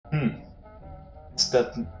It's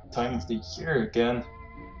that time of the year again.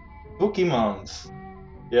 Spooky month.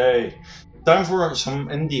 Yay. Time for some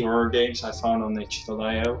indie horror games I found on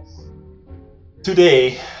itch.io.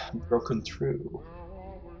 Today, Broken Through.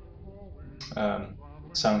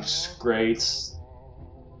 Sounds great.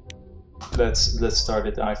 Let's start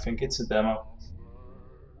it. I think it's a demo.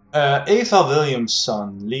 Ava Williams'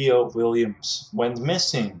 son, Leo Williams, went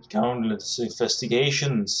missing. Countless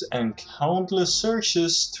investigations and countless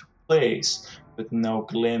searches took place, but no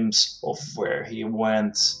glimpse of where he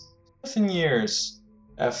went. 7 years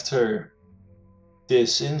after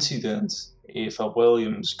this incident, Ava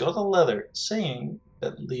Williams got a letter saying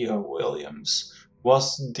that Leo Williams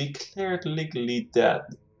was declared legally dead,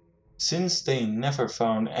 since they never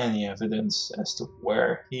found any evidence as to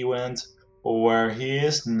where he went or where he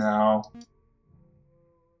is now.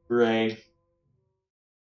 Great.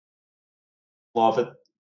 Love it.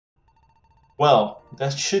 Well,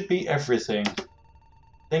 that should be everything.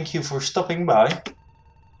 Thank you for stopping by.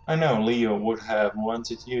 I know Leo would have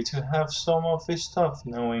wanted you to have some of his stuff,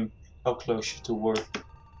 knowing how close you two were.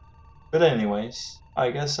 But anyways, I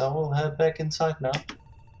guess I will head back inside now.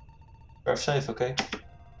 Drive safe, okay?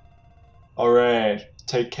 Alright,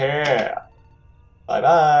 take care. Bye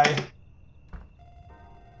bye.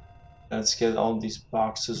 Let's get all these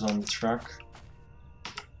boxes on the truck.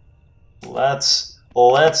 Let's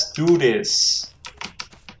do this.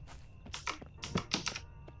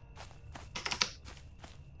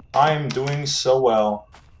 I'm doing so well.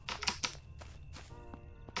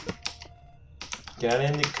 Get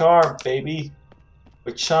in the car, baby.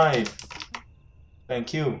 Which side?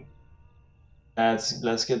 Thank you.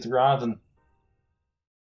 Let's get driving.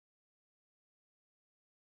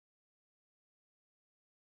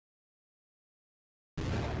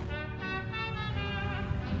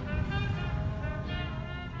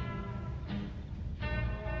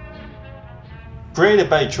 Created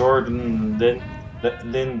by Jordan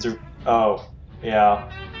Linder. Oh,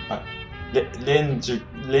 yeah. Lindgren.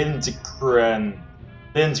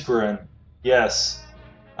 Lindgren. Yes.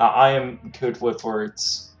 I am good with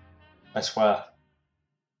words. I swear.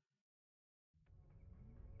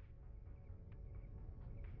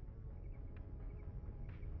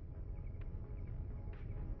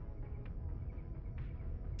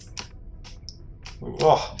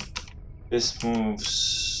 Oh, this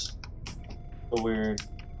moves so weird.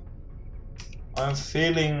 I'm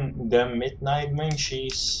feeling the midnight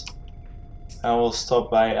munchies. I will stop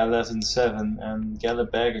by 11-7 and get a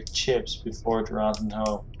bag of chips before driving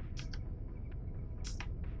home.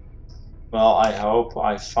 Well, I hope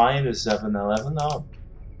I find a 7-Eleven. Oh,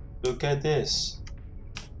 look at this.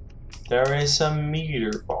 There is a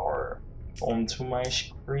meter bar onto my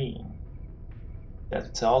screen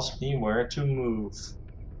that tells me where to move.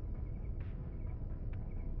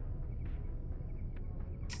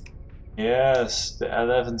 Yes, the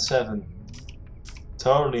 11-7.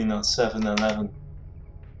 Totally not 7-Eleven.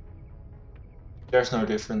 There's no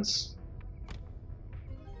difference.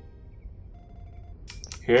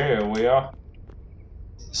 Here we are.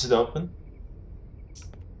 Is it open?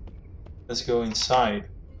 Let's go inside.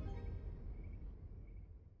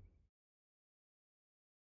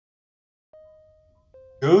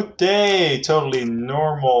 Good day! Totally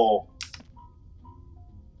normal.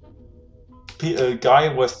 A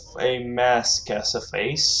guy with a mask as a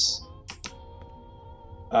face.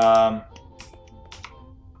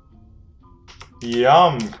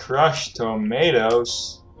 Yum! Crushed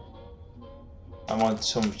tomatoes. I want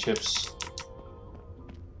some chips.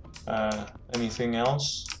 Anything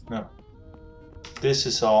else? No. This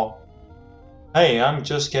is all. Hey, I'm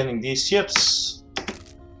just getting these chips.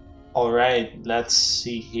 Alright, let's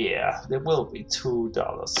see here. There will be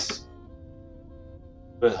 $2.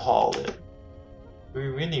 But hold it. We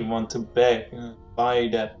really want to buy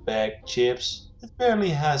that bag chips. It barely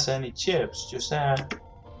has any chips, just that.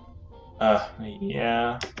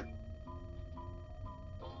 Yeah.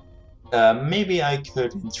 Maybe I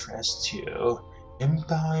could interest you in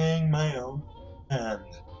buying my own brand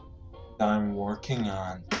that I'm working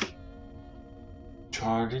on.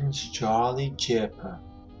 Jordan's Jolly Chip.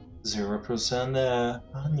 0% air,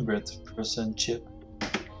 100% chip.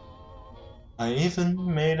 I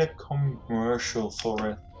even made a commercial for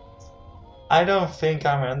it. I don't think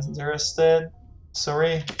I'm interested.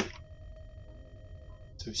 Sorry.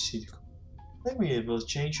 To see the... Maybe it will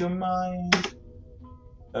change your mind.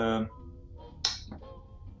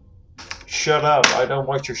 Shut up, I don't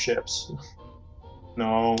want your chips.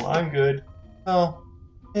 No, I'm good. Well,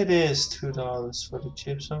 it is $2 for the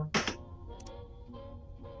chips, huh?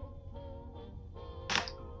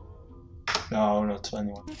 No, not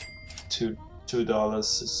 21. $2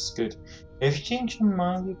 is good. If you change your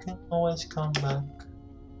mind, you can always come back.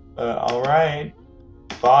 Alright.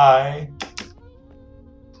 Bye.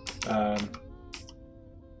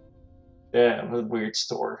 Yeah, a weird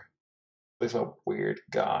store. With a weird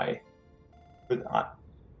guy. But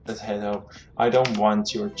let's head up. I don't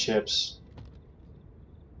want your chips.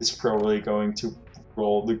 It's probably going to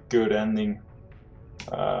roll the good ending.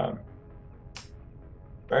 Where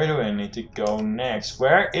do I need to go next?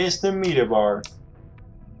 Where is the meter bar?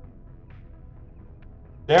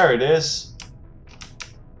 There it is.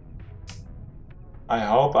 I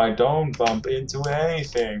hope I don't bump into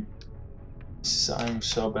anything. I'm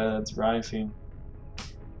so bad at driving.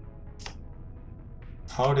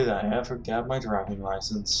 How did I ever get my driving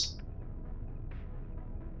license?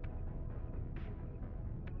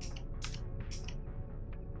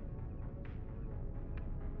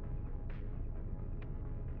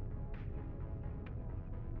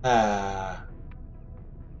 Ah,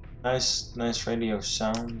 nice radio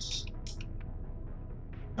sounds.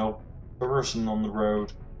 Nope, person on the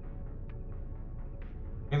road.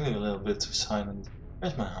 Maybe a little bit too silent.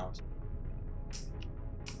 Where's my house?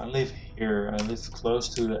 I live here. I live close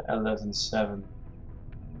to the 11-7.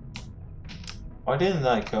 Why didn't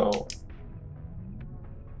I go?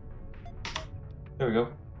 There we go.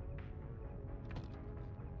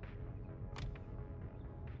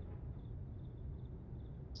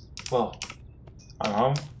 Well, I'm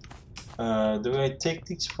home. Do I take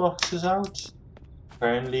these boxes out?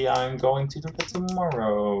 Apparently I'm going to do that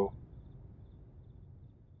tomorrow.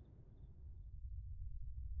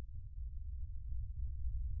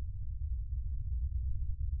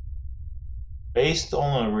 Based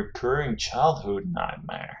on a recurring childhood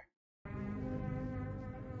nightmare.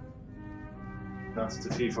 That's the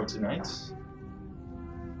fee for tonight.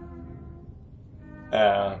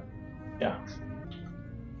 Yeah.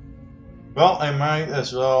 Well, I might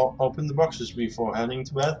as well open the boxes before heading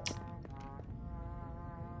to bed.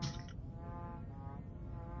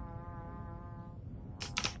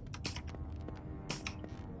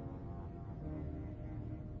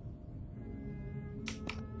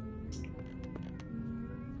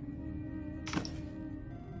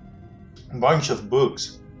 A bunch of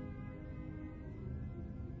books.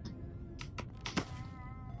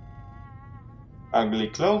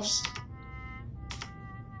 Ugly clothes.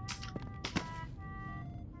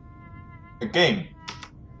 A game.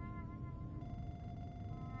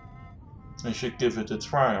 I should give it a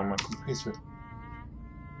try on my computer.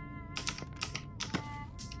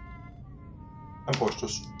 And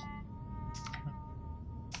posters.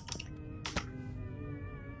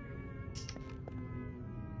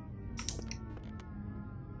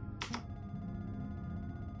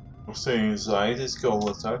 I'm staying inside, it's cold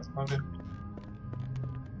outside. Okay.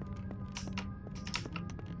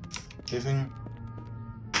 Living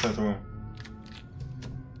bedroom.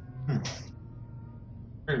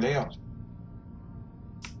 Great layout.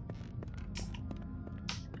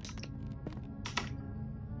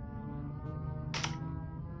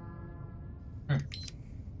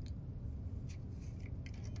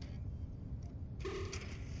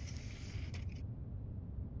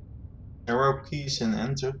 Arrow keys and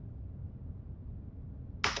enter.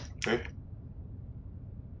 Okay.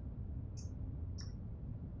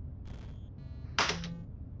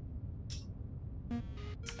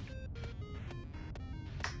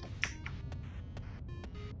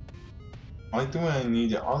 Why do I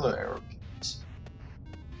need the other arrow keys?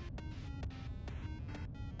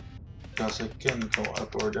 Because I can go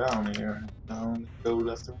up or down here. Down, go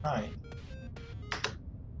left or right.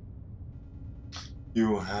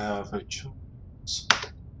 You have a choice.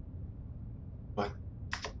 But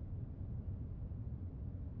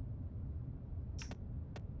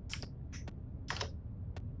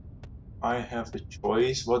I have a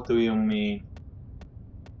choice? What do you mean?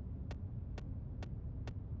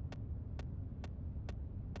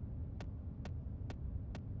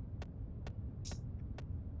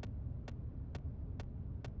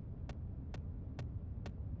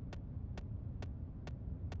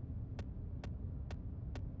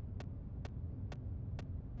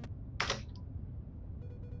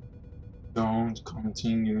 Don't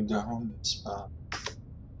continue down this path.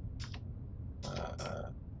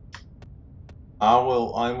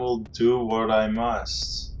 I will do what I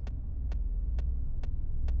must.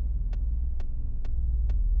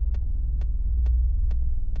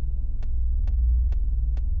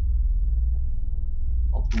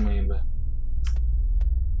 Maybe.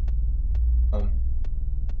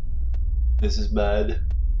 This is bad.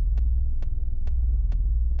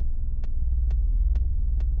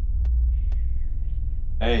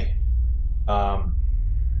 Hey,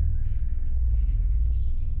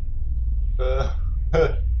 Uh,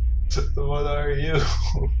 what are you?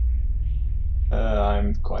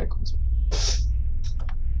 I'm quite concerned.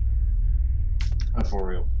 For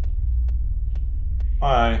real.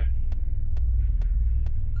 Hi.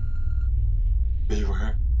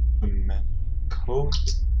 Beware the man coat.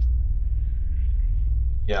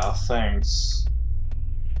 Yeah, thanks.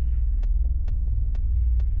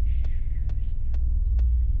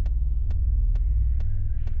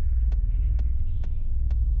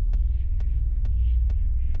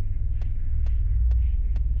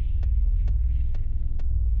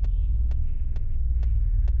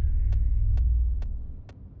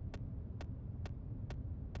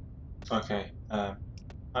 Okay,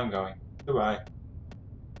 I'm going. Goodbye.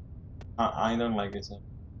 I don't like this.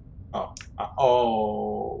 Oh,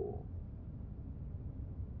 oh.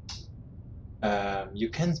 You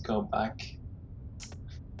can't go back.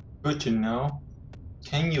 Good to know.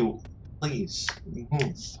 Can you please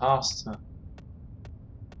move faster?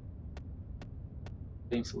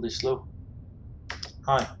 Painfully slow.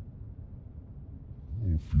 Hi.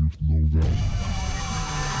 Oh, fears no doubt.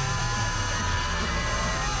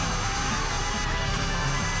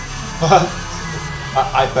 What?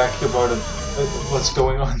 I beg your pardon. What's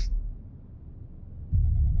going on?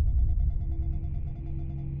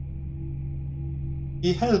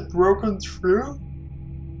 He has broken through?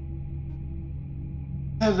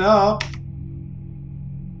 Head up.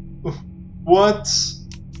 What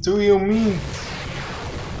do you mean?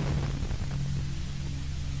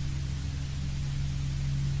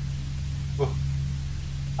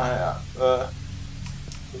 I,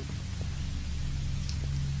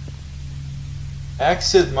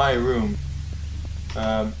 exit my room.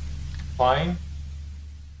 Fine.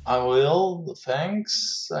 I will,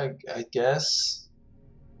 thanks, I guess.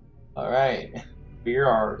 Alright. We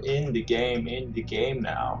are in the game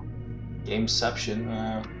now.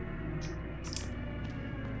 Gameception.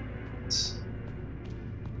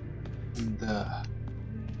 The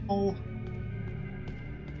whole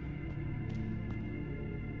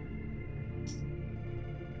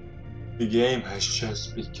the game has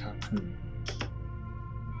just begun.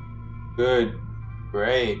 Good,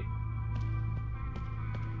 great.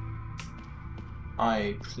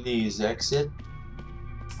 Please exit.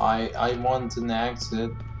 I want an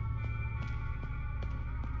exit.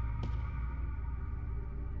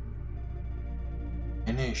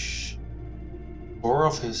 Finish 4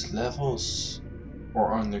 of his levels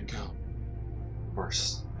or undergo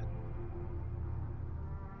worse.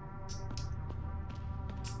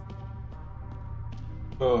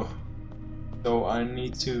 Oh, so I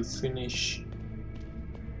need to finish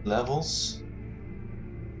levels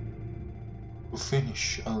to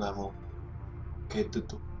finish a level. Okay,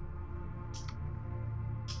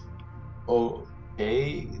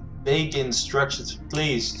 okay, vague instructions.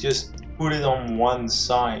 Please just put it on one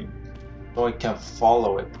side so I can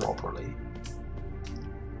follow it properly.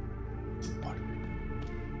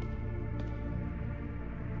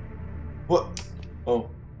 What? Oh,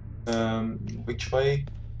 which way?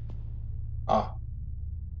 Ah,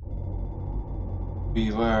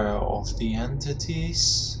 beware of the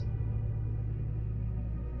entities.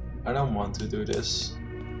 I don't want to do this.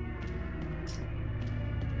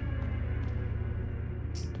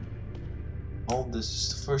 Oh, this is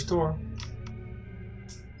the first door.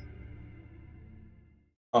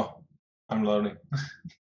 Oh, I'm loading.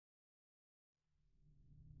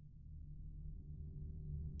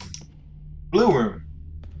 Blue room.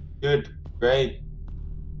 Good, great.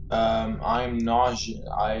 I'm nausea.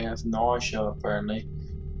 I have nausea apparently.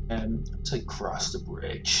 Let's cross the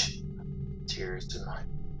bridge. Tears tonight.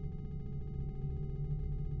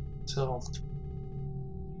 Self.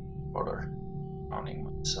 Order.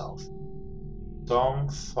 Counting myself. Tom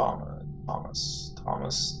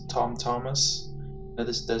Thomas.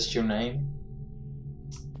 That's your name?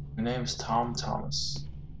 Your name is Tom Thomas.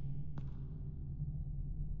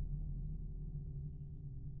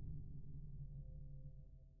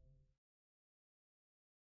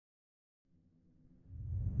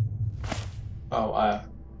 Oh,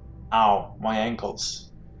 ow, my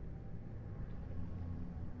ankles.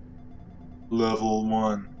 Level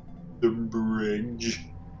 1, the bridge.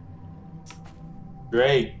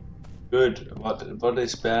 Great, good. What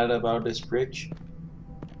is bad about this bridge?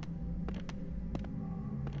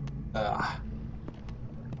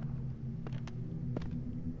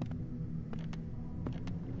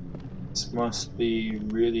 This must be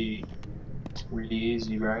really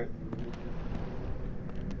easy, right?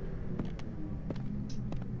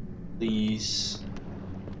 Please.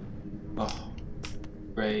 Oh,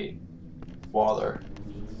 great. Water.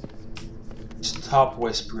 Stop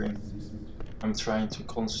whispering. I'm trying to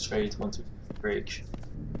concentrate on the bridge.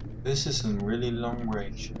 This is a really long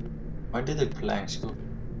bridge. Why did the planks go?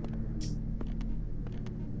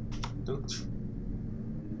 Looked.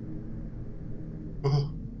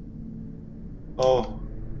 Oh,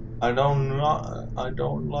 I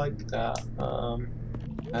don't like that.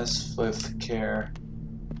 As with care.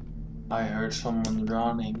 I heard someone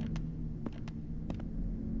running.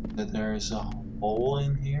 That there is a hole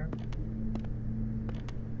in here.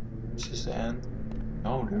 This is the end.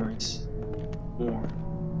 No, there is more.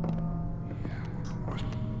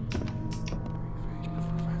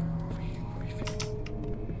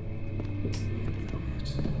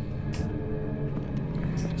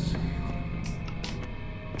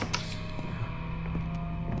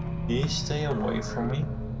 Please stay away from me.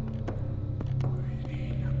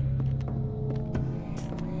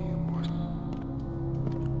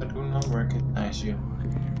 I do not recognize you.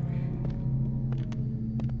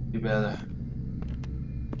 You better.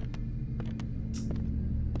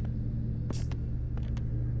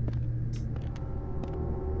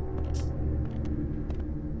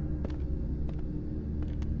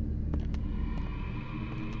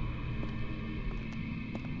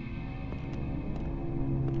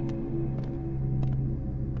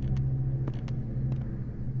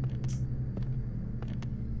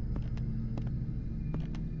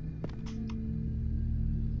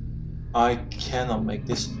 I cannot make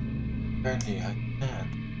this. Apparently I can.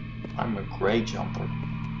 I'm a great jumper.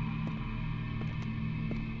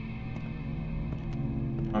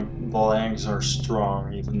 My legs are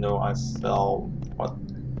strong even though I fell what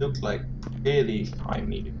looked like pretty high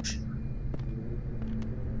meters.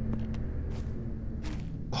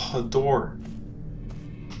 Oh, a door.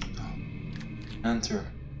 Enter.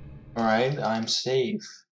 Alright, I'm safe.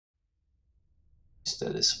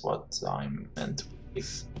 That is what I'm meant to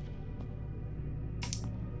believe.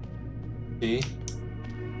 See?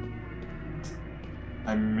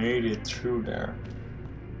 I made it through there.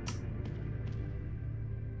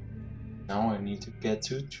 Now I need to get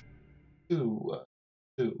to two.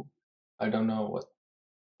 I don't know what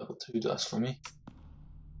level 2 does for me.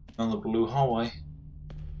 Another blue hallway.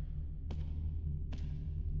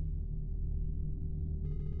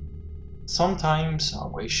 Sometimes I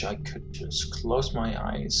wish I could just close my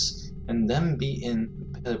eyes and then be in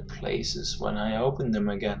better places when I open them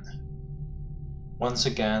again. Once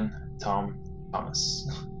again, Thomas.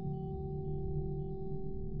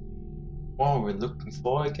 What were we looking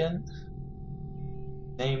for again?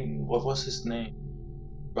 Name, what was his name?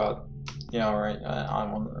 But yeah, alright, I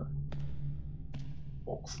wanna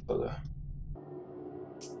walk further.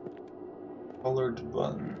 Colored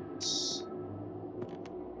buttons.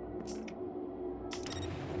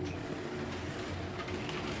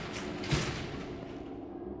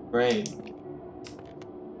 Great.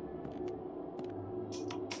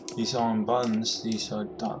 These aren't buttons, these are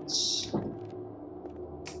dots.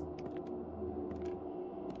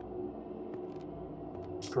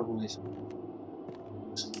 Probably I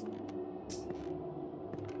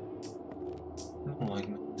don't like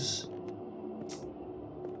this.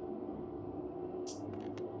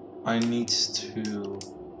 I need to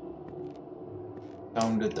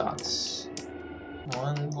count the dots.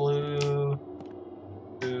 1 blue,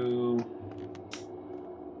 2,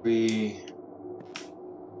 3.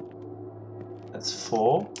 That's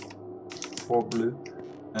 4. 4 blue.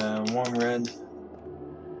 1 red. 2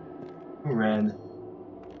 red.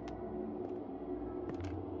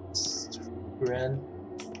 3 red.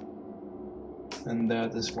 And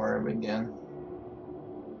that is where I began.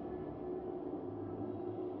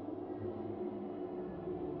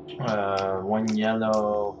 One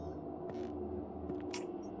yellow.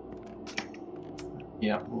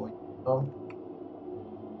 Yeah, one yellow.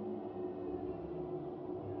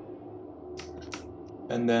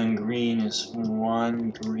 And then green is 1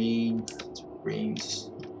 green, 2 greens.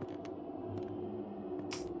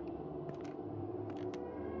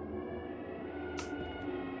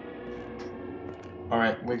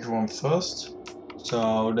 Alright, which one first?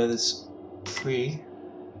 So that is 3.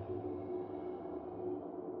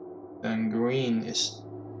 Then green is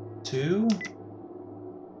 2.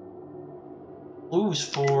 Blue is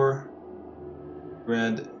 4.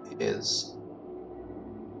 Red is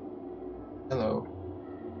yellow.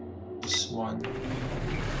 Is 1.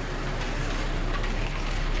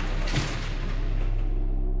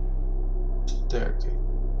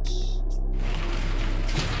 Staircase.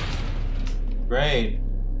 Great.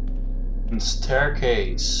 And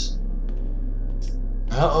staircase.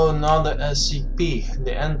 Uh-oh, another SCP,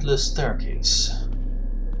 the endless staircase.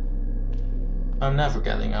 I'm never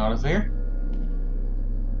getting out of here.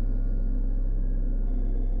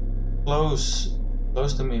 Close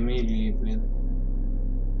them immediately.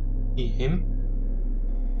 See him.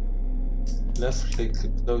 Left click to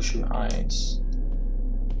close your eyes.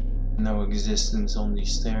 No existence on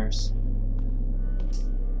these stairs.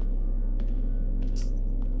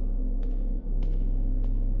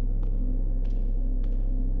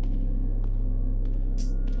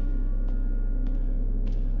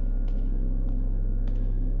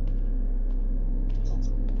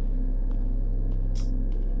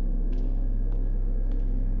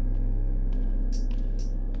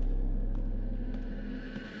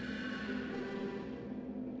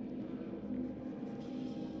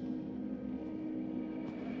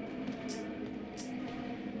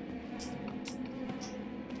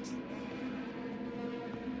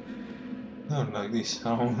 I don't like these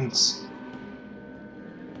sounds.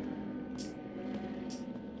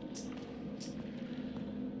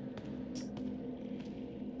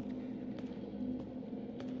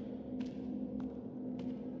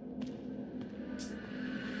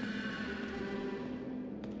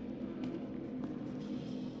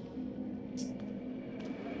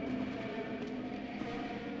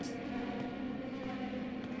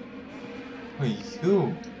 Oh,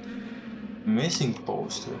 you missing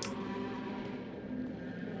poster.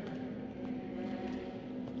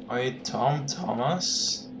 Hi, Tom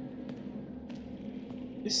Thomas.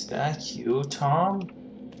 Is that you, Tom?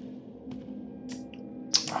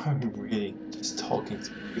 I'm really just talking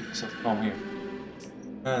to you because I've come here.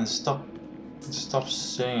 Man, stop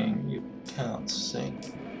saying you cannot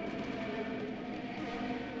sing.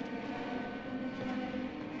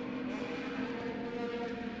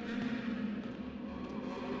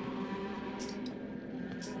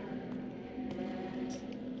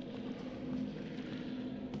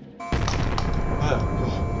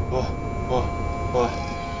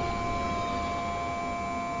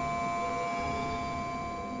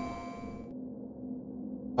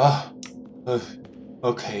 Ah,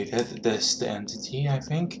 okay, that's the entity, I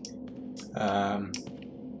think. I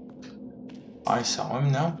saw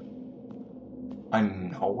him now. I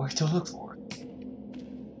know where to look for.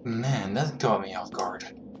 Man, that got me off guard.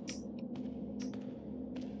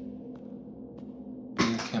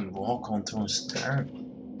 You can walk onto a stair.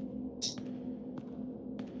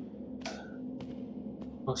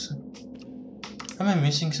 Am I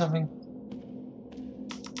missing something?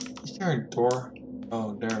 Is there a door?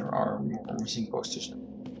 Oh, there are more missing posters.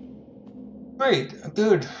 Great,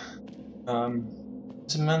 good.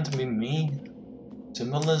 Is it meant to be me?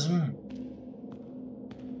 Symbolism?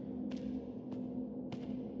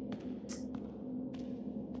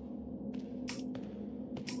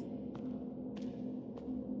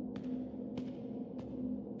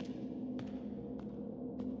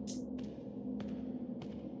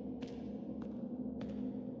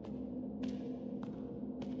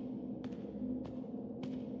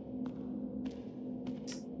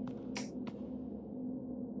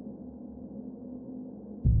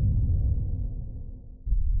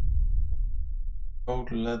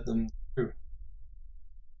 Don't let them through.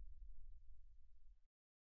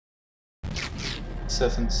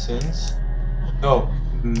 7 sins? No.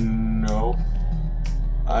 No.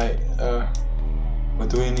 What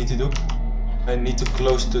do I need to do? I need to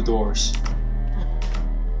close the doors.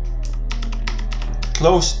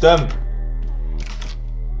 Close them!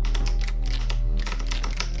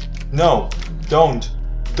 No! Don't!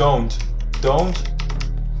 Don't! Don't!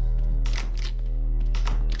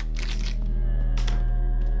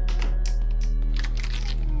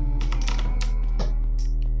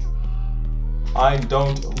 I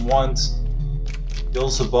don't want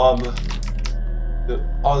Beelzebub, the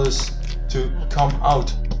others, to come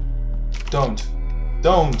out. Don't.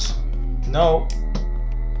 Don't. No.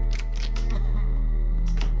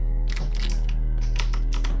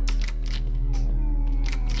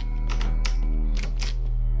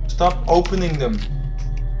 Stop opening them.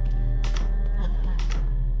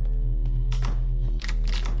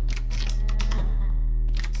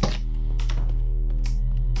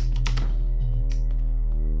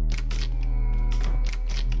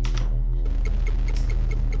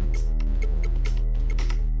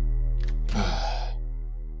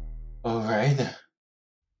 Alright.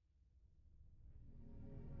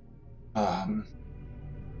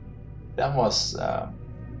 That was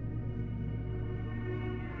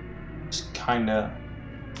just kinda,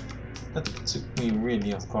 that took me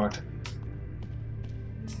really off guard.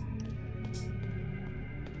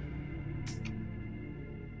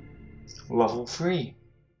 Level 3.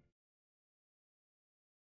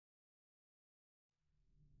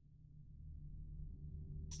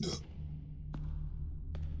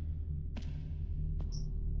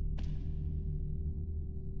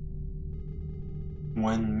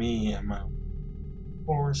 when me and my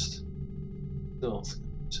forced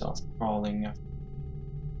self crawling after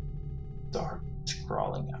dark,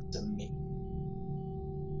 crawling after me.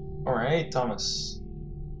 Alright, Thomas.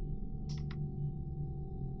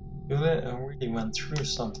 You really went through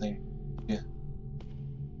something. Yeah.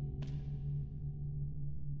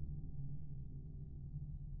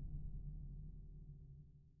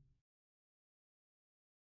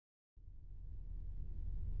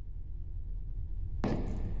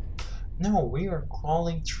 No, we are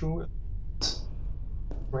crawling through it.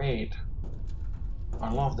 Great.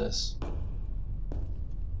 I love this.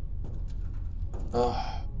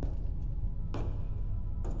 Ugh.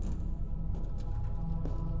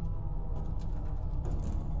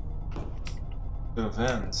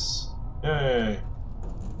 Events. Yay!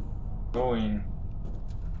 Going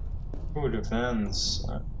through the vents.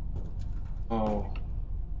 Oh,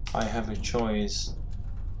 I have a choice.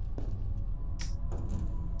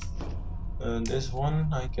 This one,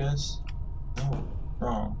 I guess. No,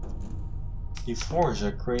 wrong. Divorce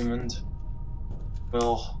agreement.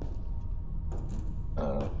 Well,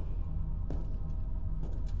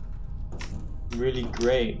 really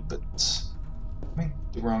great, but I make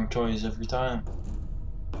the wrong choice every time.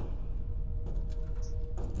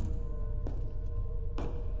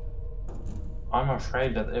 I'm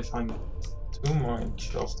afraid that if I'm too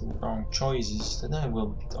much of the wrong choices, then I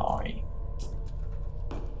will die.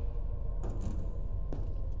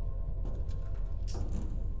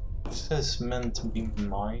 Is this meant to be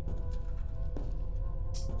mine?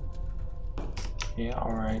 Yeah,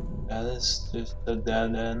 alright, that is just a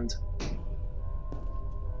dead end.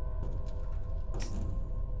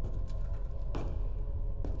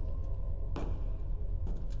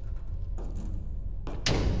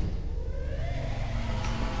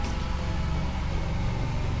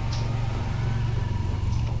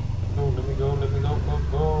 Let me go, let me go,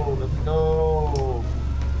 go, let me go.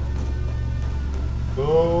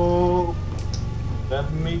 Go.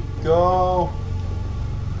 Let me go.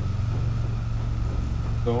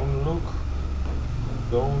 Don't look.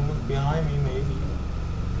 Don't look behind me, maybe.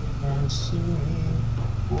 You won't see me.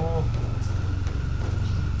 Whoa.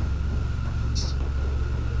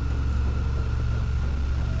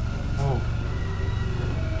 Oh.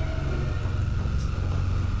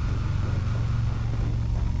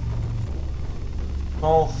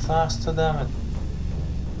 Fall faster, damn it.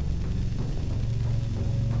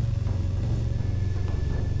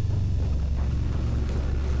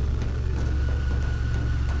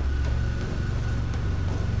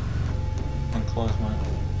 And close my.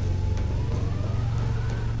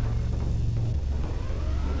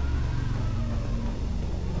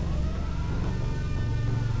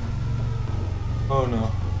 Oh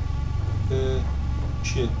no.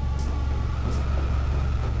 Shit.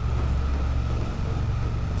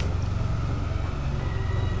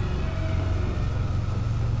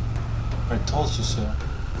 I told you so.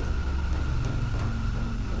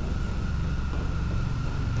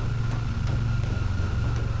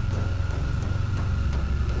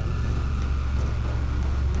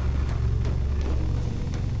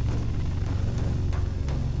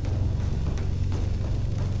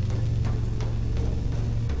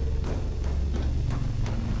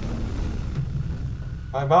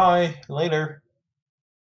 Bye bye. Later.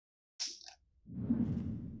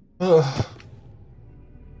 Ugh.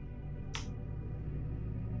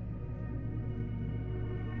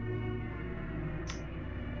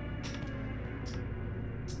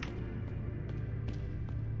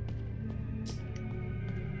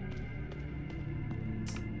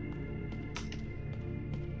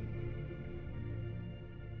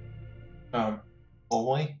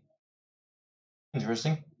 Hallway.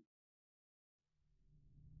 Interesting.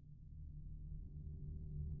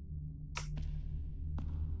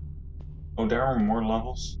 Oh, there are more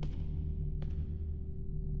levels.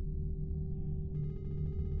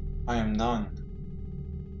 I am done.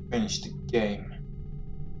 Finish the game.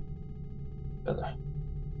 But I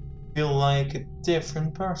feel like a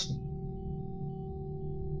different person.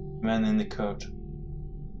 Man in the coat.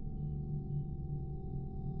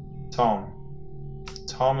 Tom.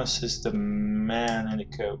 Thomas is the man in the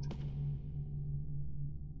coat.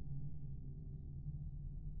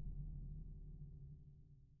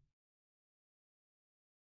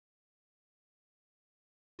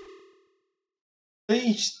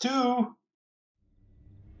 Stage 2? Oh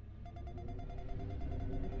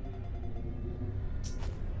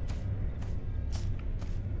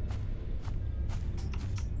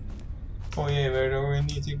yeah, where do we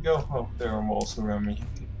need to go? Oh, there are walls around me.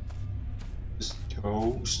 Just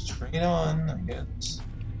go straight on, I guess.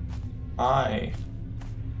 Hi.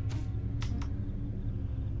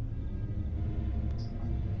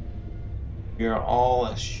 We are all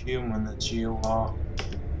as human as you are.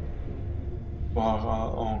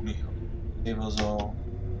 Wara only save us all.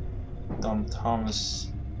 Dumb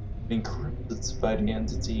Thomas encrypted by the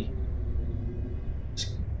entity.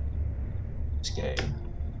 This game.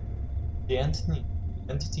 The entity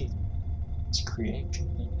is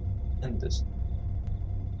creation and this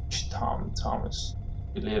Thomas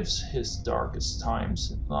relives his darkest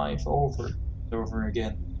times in life over and over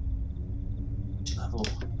again. Each level,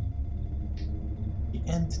 the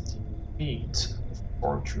entity feeds of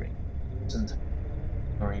torturing and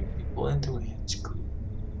luring people into his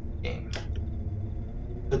game.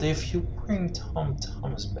 But if you bring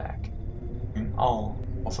Thomas back, bring all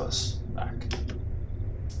of us back.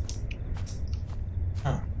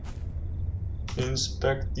 Huh.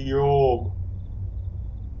 Inspect the orb.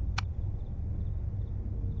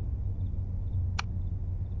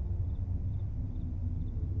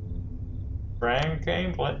 Frank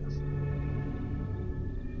gameplay.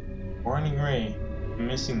 Warning Ray.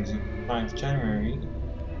 Missing since 5 January.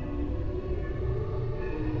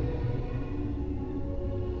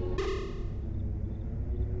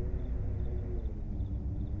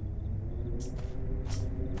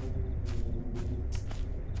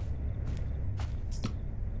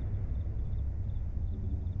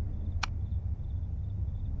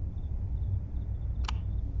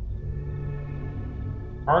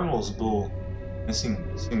 Cardinals Bull.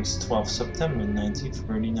 Missing since 12 September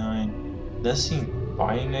 1939. Last seen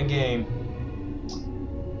buying a game.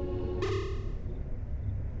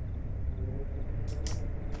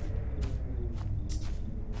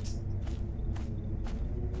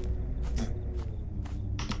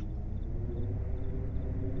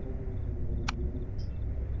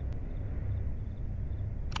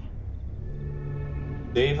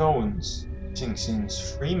 Dave Owens, missing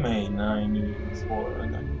since 3 May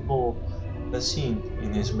 94, as seen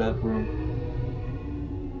in his bedroom.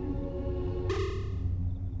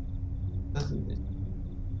 Is it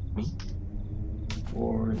me?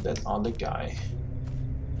 Or that other guy?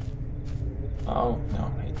 Oh,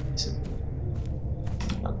 no, it isn't.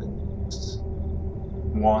 Not the newest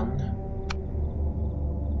one.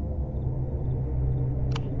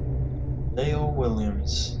 Leo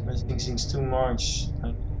Williams, missing since 2 March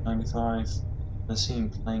 1995, as seen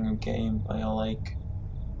playing a game by a lake.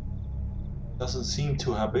 Doesn't seem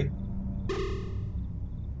too happy.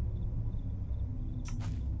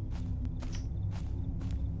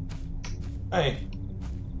 Hey,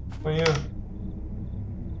 who are you?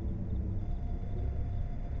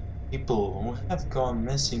 People who have gone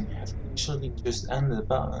missing have actually just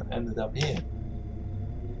ended up here.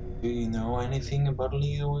 Do you know anything about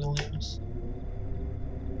Leo Williams?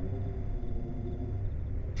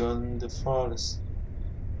 Gone in the forest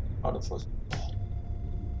out of us.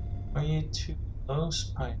 Are you too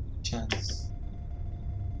close by chance?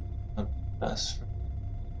 My best friend.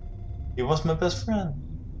 He was my best friend.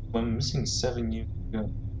 Went missing 7 years ago.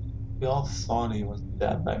 We all thought he was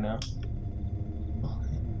dead by now. Well,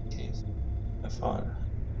 in any case, my father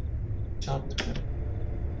shot him.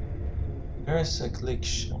 There's a glitch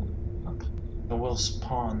showing up. It will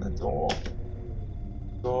spawn a door.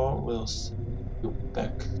 The door will send you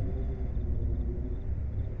back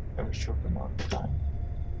every short amount of time.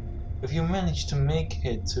 If you manage to make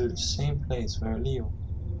it to the same place where Leo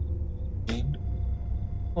came, you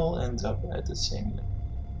will end up at the same level.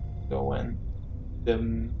 Go and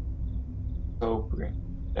then go bring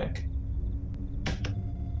back.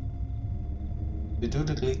 To do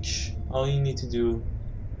the glitch, all you need to do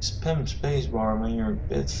is spam spacebar when you're a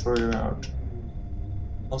bit further out.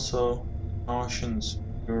 Also, cautions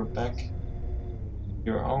you're back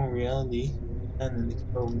your own reality and the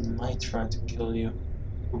code might try to kill you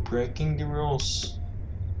for breaking the rules.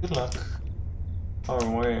 Good luck.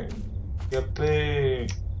 Oh wait, yippee!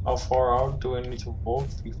 How far out do I need to walk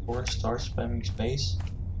before I start spamming space?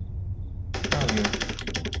 Oh here.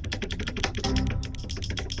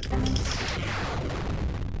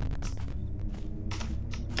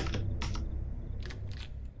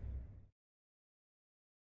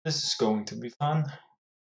 This is going to be fun.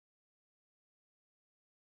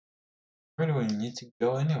 Where do I need to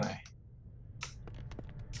go anyway?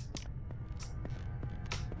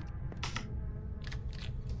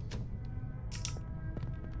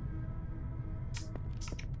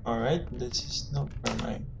 Alright, this is not where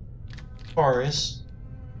my car is.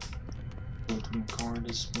 Go to my car,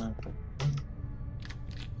 this is my bedroom.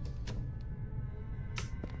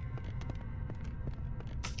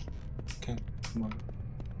 Okay, come on.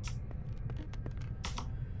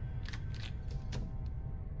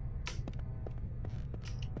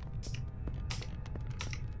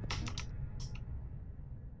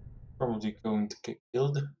 Probably going to get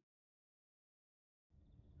killed.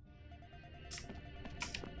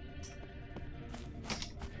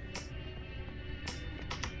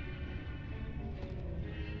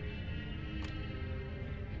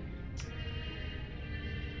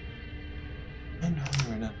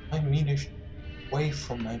 $905 meters away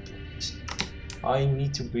from my place. I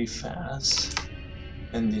need to be fast.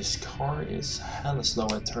 And this car is hella slow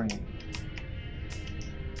at turning.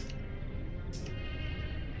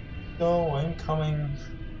 No, I'm coming.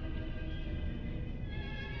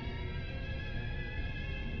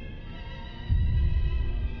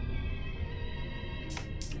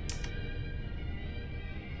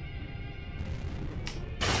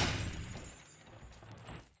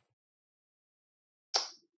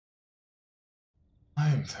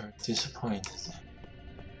 I'm very disappointed.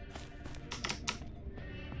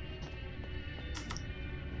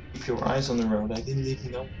 Keep your eyes on the road. I didn't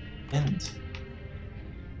even know the end.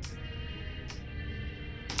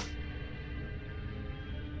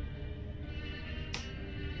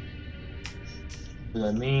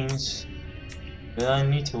 That means that I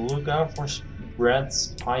need to look out for red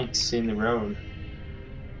spikes in the road.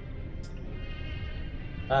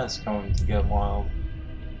 That's going to get wild.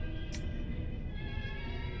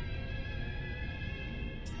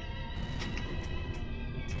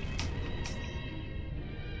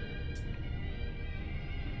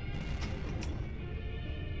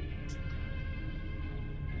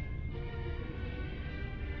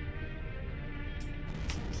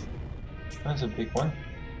 That's a big one.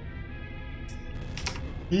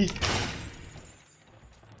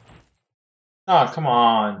 Ah, come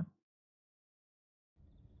on.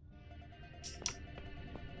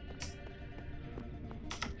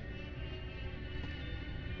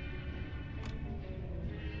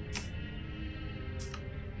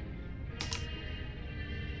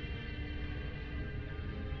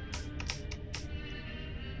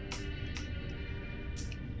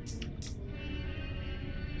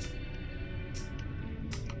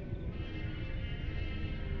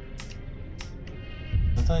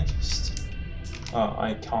 I just... Oh,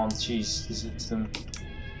 I can't cheese the system.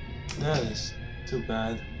 That is too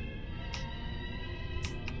bad.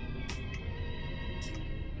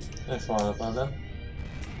 I thought about that.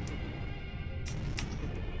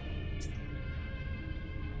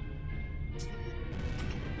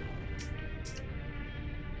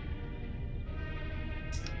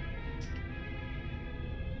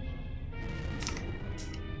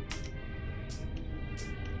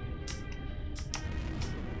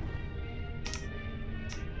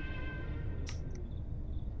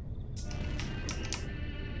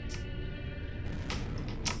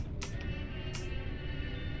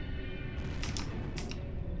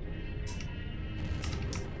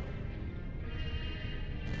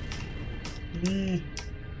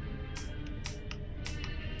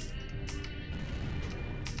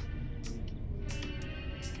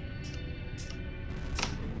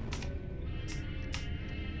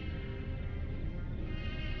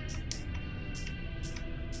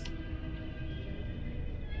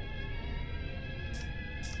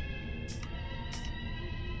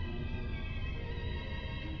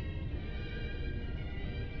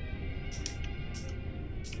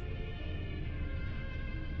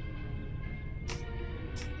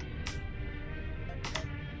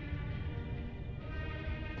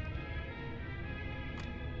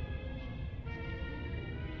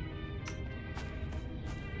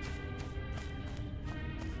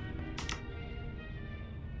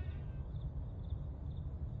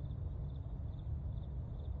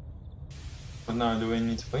 But now do I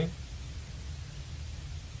need to wait?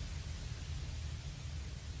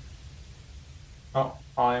 Oh,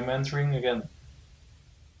 I'm entering again.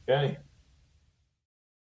 Okay.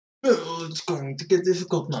 Oh, it's going to get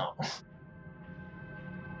difficult now.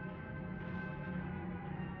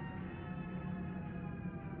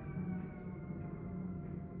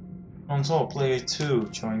 Console player 2,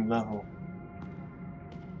 join level.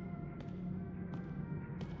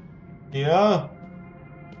 Yeah.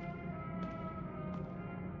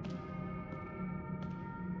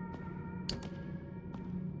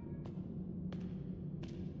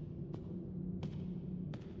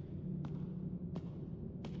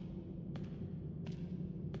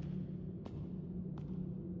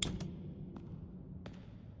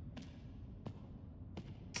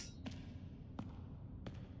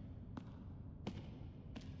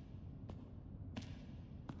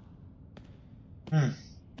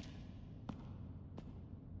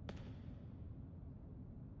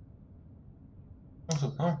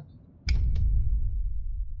 Also, oh.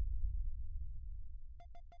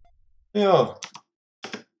 Yeah.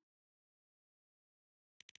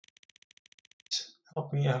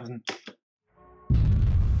 Help me, Evan.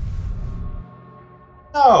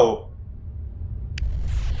 No!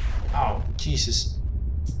 Oh, Jesus.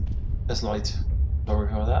 That's light. Sorry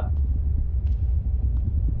for that.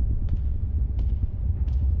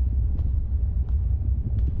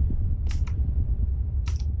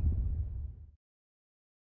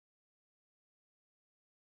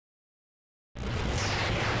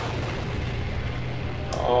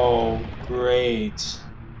 Oh, great.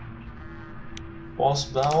 Boss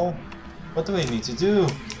battle? What do we need to do?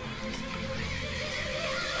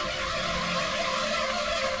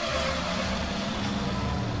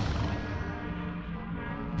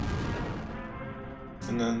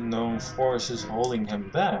 An unknown force is holding him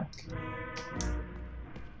back.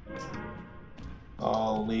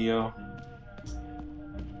 Oh, Leo.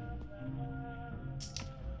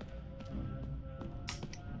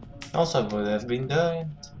 Else I would have been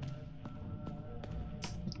dead.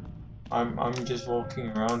 I'm just walking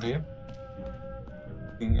around here.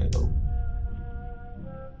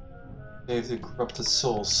 Save the corrupted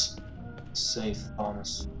souls. Save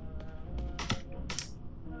Thomas.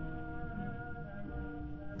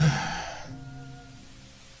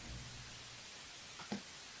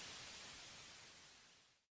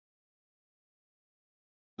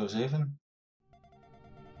 Go save him.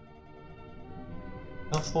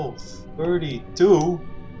 Level 32?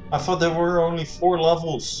 I thought there were only 4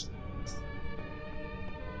 levels.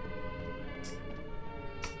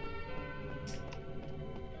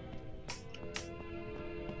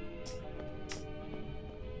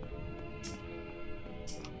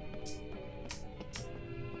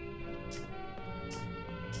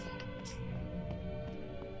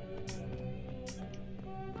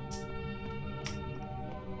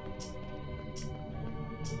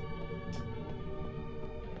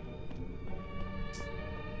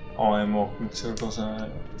 Oh, I'm walking circles,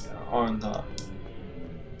 aren't I?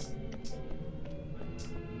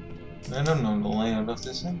 I don't know the layout of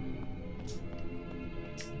this thing.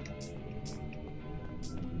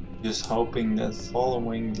 Just hoping that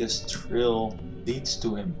following this trail leads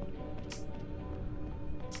to him.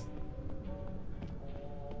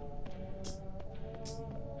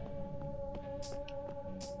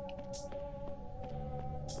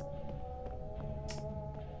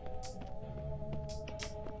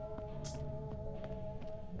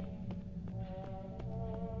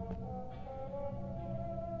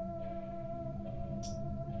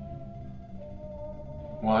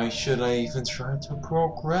 Why should I even try to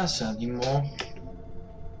progress anymore?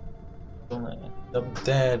 Gonna end up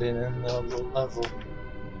dead in another level.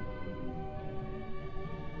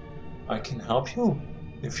 I can help you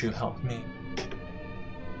if you help me.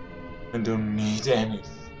 I don't need any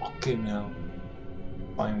fucking help.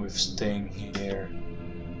 Fine with staying here.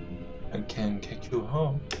 I can get you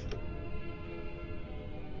home.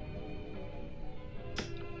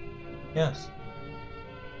 Yes.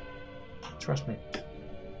 Trust me.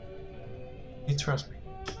 You trust me.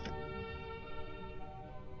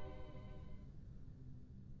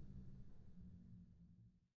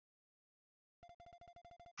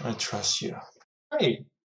 I trust you. Hey,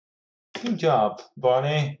 good job,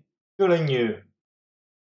 Bonnie. Good on you.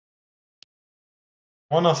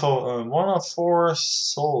 One of 4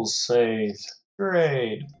 souls saved.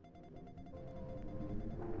 Great.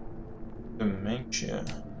 Dementia.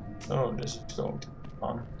 Oh, this is going to be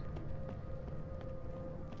fun.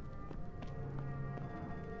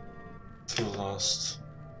 Feel lost.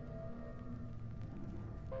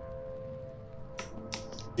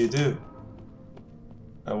 You do.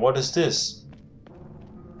 And what is this?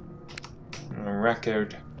 A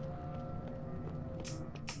record.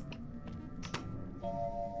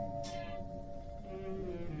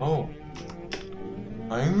 Oh,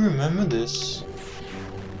 I remember this.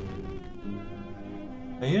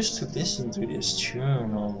 I used to listen to this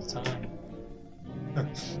tune all the time.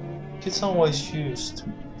 Kids always used to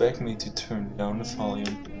beg me to turn down the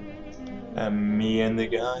volume. And me and the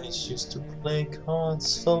guys used to play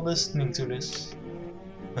cards while listening to this.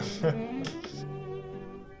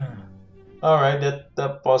 Alright,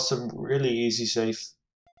 that was a really easy save.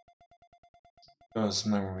 Those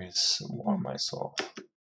memories warm my soul.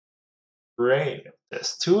 Great,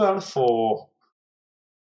 that's 2 out of 4.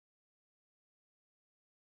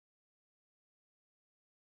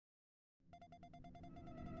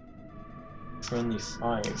 Friendly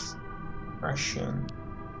 5. Impression.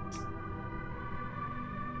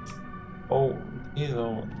 Oh,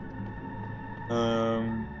 hero.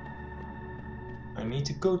 I need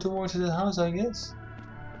to go towards the house, I guess.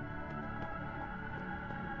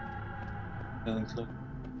 Doesn't look.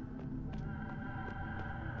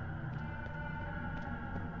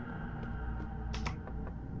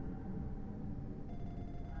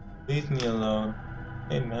 Leave me alone.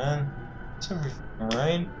 Hey man, is everything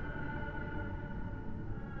alright?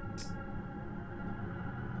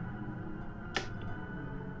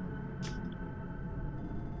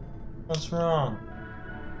 What's wrong?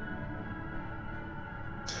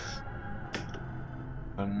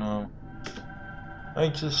 I don't know. I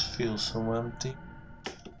just feel so empty.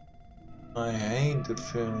 I hate the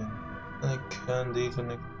feeling. I can't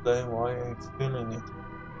even explain why I'm feeling it.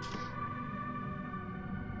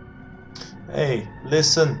 Hey,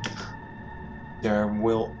 listen! There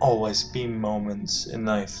will always be moments in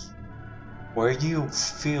life where you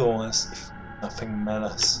feel as if nothing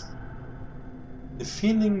matters. The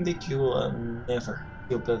feeling that you will never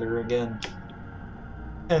feel better again.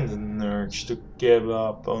 And the urge to give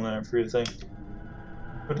up on everything.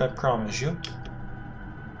 But I promise you, it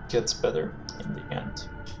gets better in the end.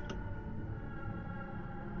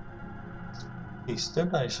 Please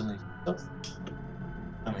don't isolate yourself.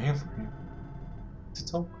 I'm here for you to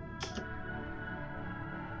talk.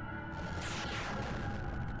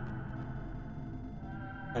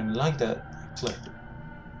 I like that, actually.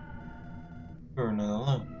 You're not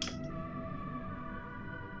alone.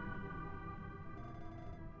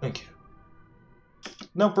 Thank you.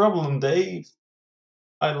 No problem, Dave.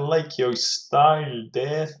 I like your style,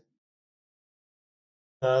 Dave.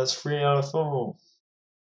 That's 3 out of 4.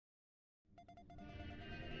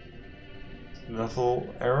 Level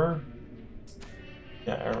error?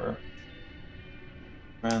 Yeah, error.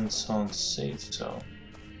 Grandson safe zone.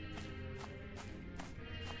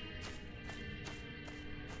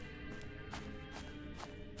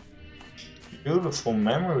 Beautiful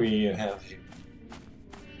memory you have here.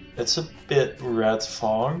 It's a bit red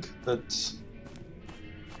fog, but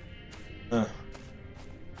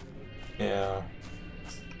yeah.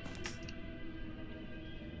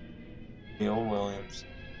 Neil Williams.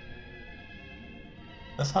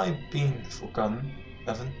 Have I been forgotten,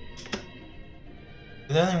 Evan?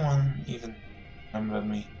 Did anyone even remember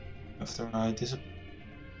me after I disappeared?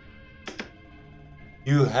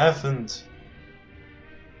 You haven't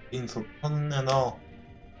been forgotten at all.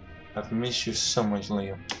 I've missed you so much,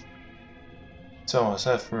 Leo. So has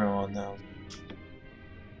everyone now.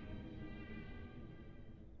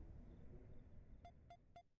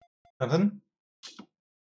 Evan?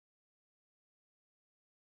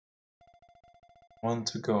 Want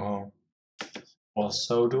to go home? Well,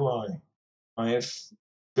 so do I. I have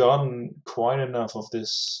gotten quite enough of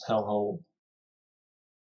this hellhole.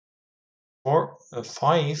 For a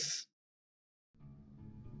 5?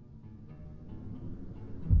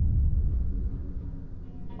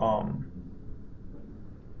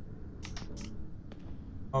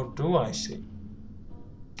 How do I see?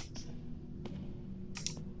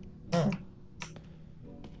 Hmm.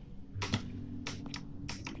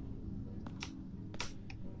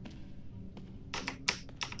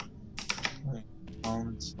 I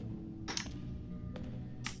can't.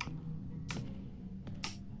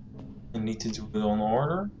 I need to do it on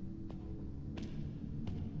order.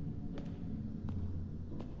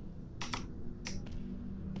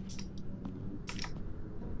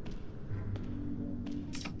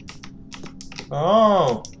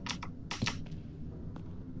 Oh!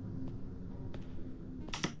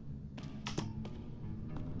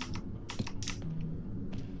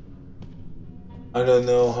 I don't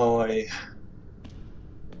know how I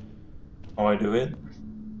do it.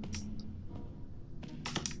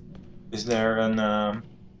 Is there an no,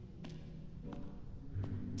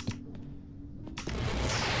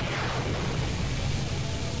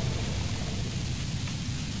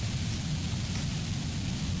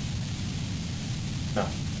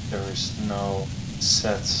 there is no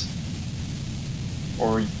set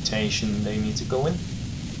orientation they need to go in.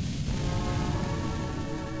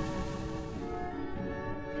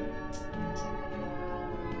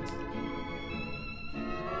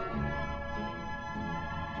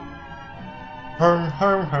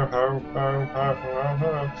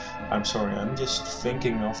 I'm sorry, I'm just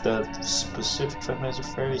thinking of that specific Five Nights at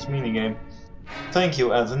Freddy's minigame. Thank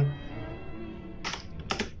you, Evan.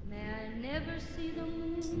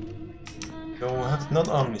 You have not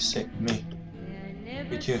only saved me,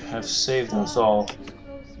 but you have saved us all.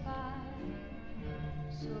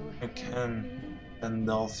 I can send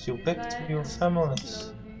all of you back to your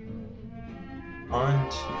families.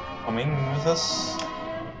 Aren't you coming with us?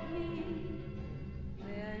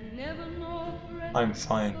 I'm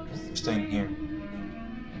fine staying here.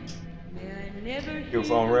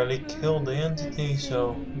 You've already killed the entity,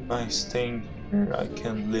 so by staying here I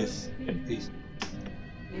can live in peace.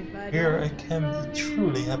 Here I can be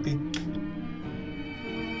truly happy.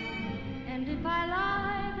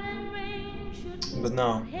 But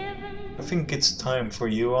now, I think it's time for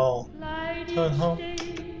you all to turn home.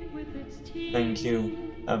 Thank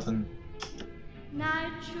you, Evan.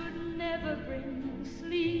 Night should never bring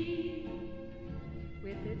sleep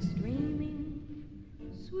with its dreaming,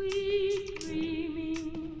 sweet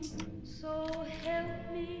dreaming. So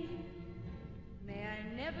help me, may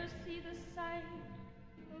I never see the sight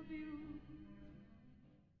of you.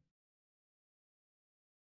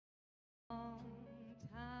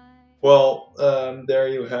 Well, there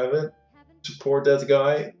you have it. Support that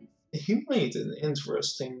guy. He made an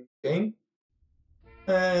interesting game.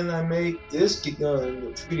 And I made this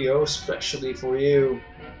video especially for you.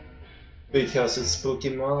 Because it's spooky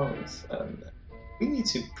month. And we need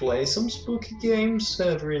to play some spooky games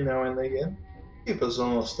every now and again. Give us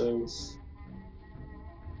one of those.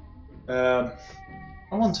 I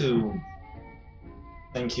want to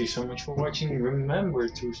thank you so much for watching. Remember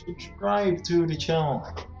to subscribe to the channel.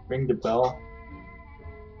 Ring the bell.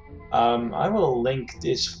 I will link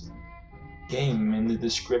this game in the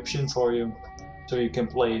description for you, so you can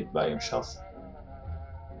play it by yourself.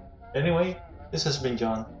 Anyway, this has been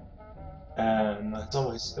John, and as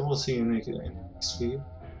always, I will see you in the next video.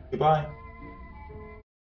 Goodbye.